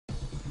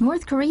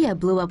North Korea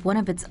blew up one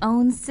of its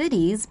own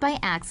cities by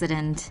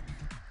accident.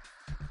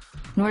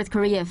 North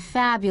Korea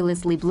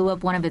fabulously blew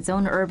up one of its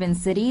own urban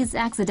cities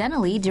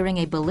accidentally during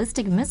a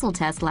ballistic missile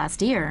test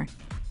last year.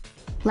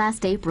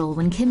 Last April,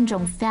 when Kim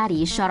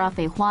Jong-fatty shot off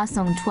a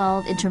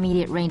Hwasong-12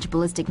 intermediate-range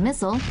ballistic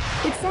missile,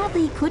 it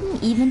sadly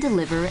couldn't even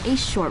deliver a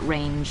short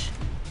range.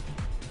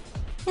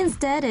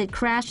 Instead, it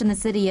crashed in the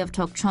city of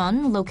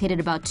Tokchon, located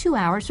about 2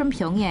 hours from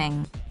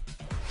Pyongyang.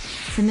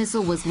 The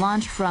missile was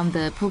launched from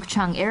the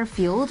Pukchang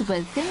airfield,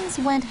 but things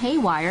went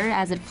haywire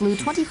as it flew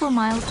 24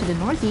 miles to the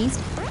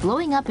northeast,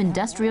 blowing up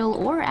industrial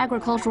or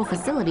agricultural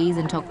facilities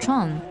in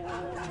Tokchon.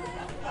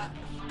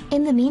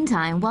 In the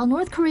meantime, while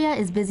North Korea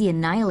is busy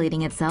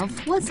annihilating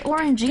itself, what's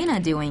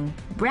Orangina doing?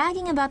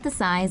 Bragging about the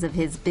size of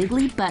his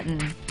bigly button.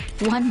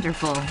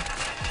 Wonderful.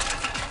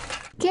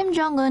 Kim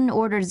Jong Un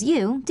orders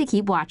you to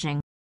keep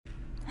watching.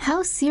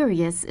 How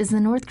serious is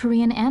the North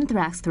Korean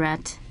anthrax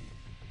threat?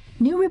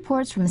 New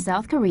reports from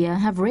South Korea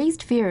have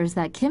raised fears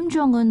that Kim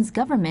Jong-un's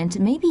government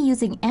may be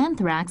using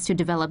anthrax to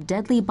develop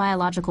deadly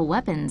biological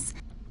weapons.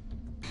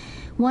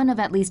 One of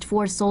at least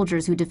 4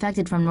 soldiers who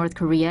defected from North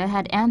Korea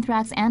had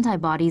anthrax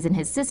antibodies in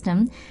his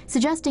system,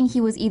 suggesting he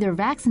was either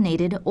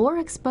vaccinated or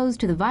exposed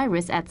to the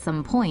virus at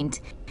some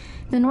point.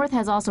 The North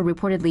has also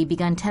reportedly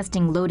begun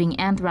testing loading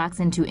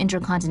anthrax into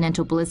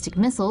intercontinental ballistic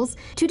missiles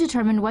to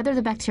determine whether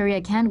the bacteria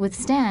can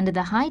withstand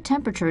the high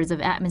temperatures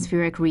of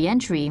atmospheric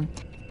re-entry.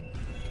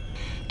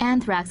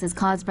 Anthrax is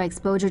caused by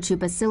exposure to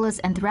Bacillus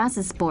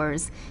anthracis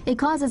spores. It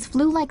causes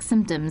flu-like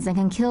symptoms and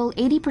can kill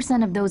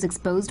 80% of those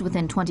exposed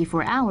within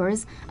 24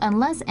 hours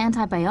unless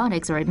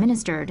antibiotics are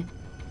administered.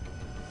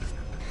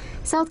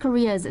 South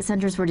Korea's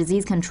Centers for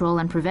Disease Control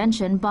and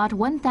Prevention bought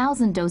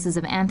 1,000 doses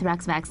of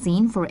anthrax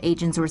vaccine for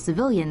agents or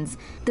civilians.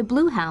 The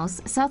Blue House,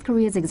 South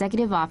Korea's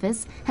executive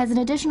office, has an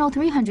additional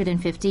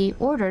 350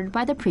 ordered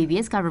by the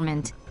previous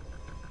government.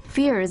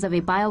 Fears of a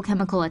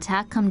biochemical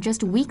attack come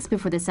just weeks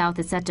before the South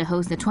is set to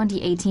host the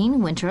 2018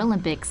 Winter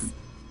Olympics.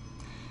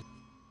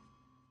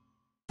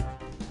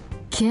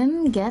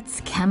 Kim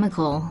gets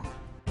chemical.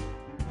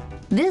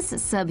 This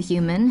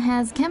subhuman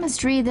has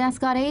chemistry that's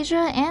got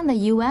Asia and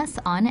the US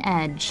on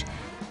edge.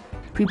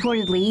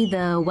 Reportedly,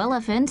 the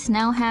Welephant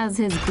now has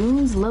his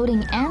goons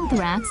loading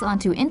anthrax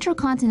onto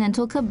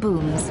intercontinental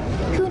kabooms.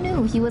 Who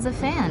knew he was a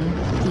fan?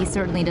 He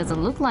certainly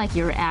doesn't look like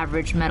your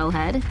average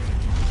metalhead.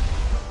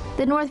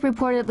 The North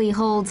reportedly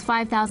holds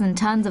 5,000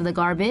 tons of the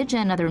garbage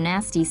and other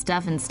nasty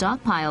stuff in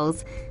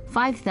stockpiles.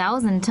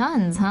 5,000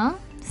 tons, huh?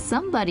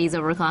 Somebody's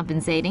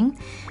overcompensating.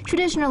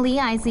 Traditionally,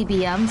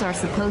 ICBMs are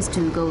supposed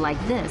to go like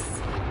this.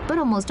 But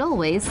almost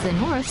always, the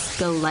Norths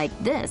go like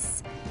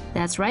this.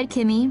 That's right,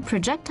 Kimmy.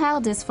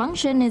 Projectile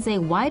dysfunction is a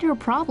wider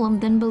problem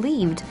than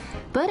believed.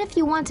 But if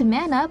you want to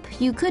man up,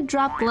 you could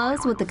drop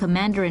gloves with the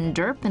commander in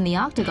derp in the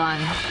octagon.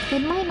 It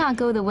might not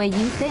go the way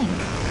you think.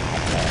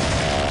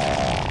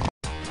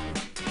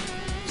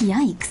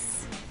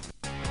 Yikes.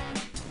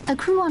 A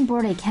crew on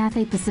board a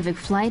Cathay Pacific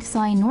flight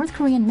saw a North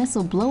Korean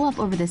missile blow up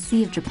over the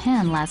Sea of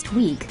Japan last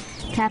week.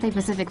 Cathay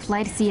Pacific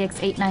flight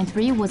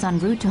CX-893 was en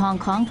route to Hong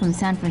Kong from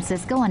San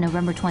Francisco on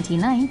November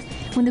 29th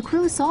when the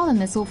crew saw the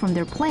missile from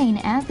their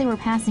plane as they were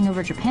passing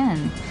over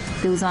Japan.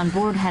 Those on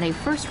board had a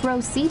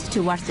first-row seat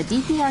to watch the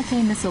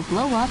DPRK missile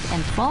blow up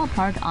and fall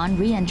apart on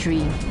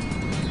re-entry.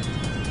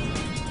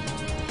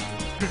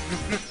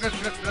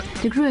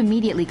 The crew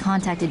immediately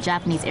contacted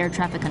Japanese air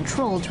traffic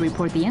control to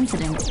report the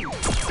incident.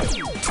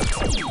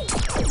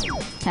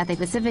 Cathay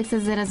Pacific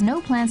says it has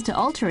no plans to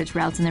alter its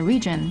routes in the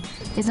region.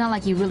 It's not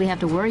like you really have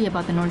to worry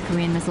about the North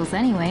Korean missiles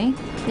anyway.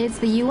 It's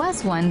the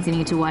US ones you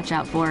need to watch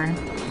out for.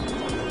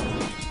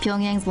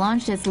 Pyongyang's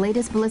launched its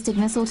latest ballistic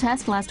missile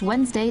test last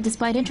Wednesday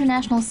despite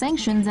international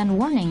sanctions and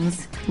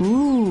warnings.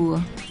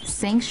 Ooh,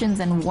 sanctions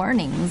and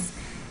warnings.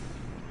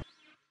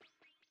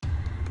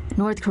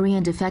 North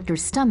Korean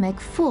defector's stomach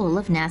full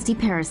of nasty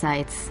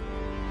parasites.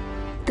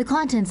 The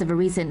contents of a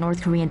recent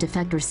North Korean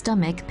defector's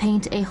stomach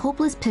paint a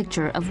hopeless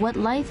picture of what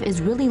life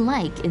is really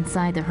like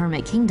inside the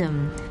Hermit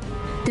Kingdom.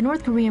 The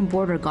North Korean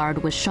border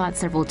guard was shot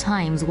several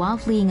times while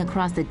fleeing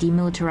across the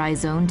demilitarized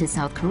zone to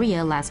South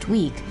Korea last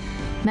week.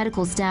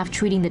 Medical staff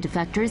treating the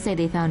defector say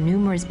they found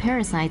numerous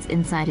parasites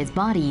inside his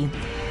body.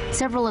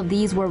 Several of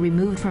these were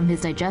removed from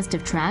his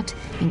digestive tract,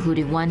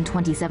 including one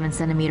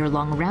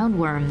 27-centimeter-long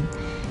roundworm.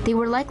 They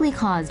were likely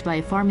caused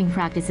by farming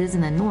practices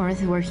in the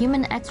north where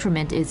human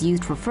excrement is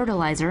used for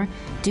fertilizer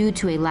due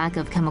to a lack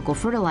of chemical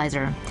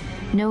fertilizer.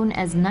 Known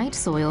as night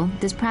soil,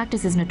 this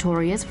practice is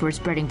notorious for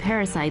spreading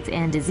parasites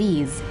and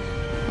disease.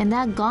 And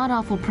that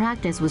god-awful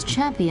practice was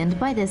championed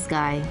by this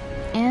guy.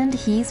 And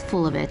he's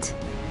full of it.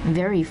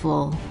 Very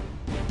full.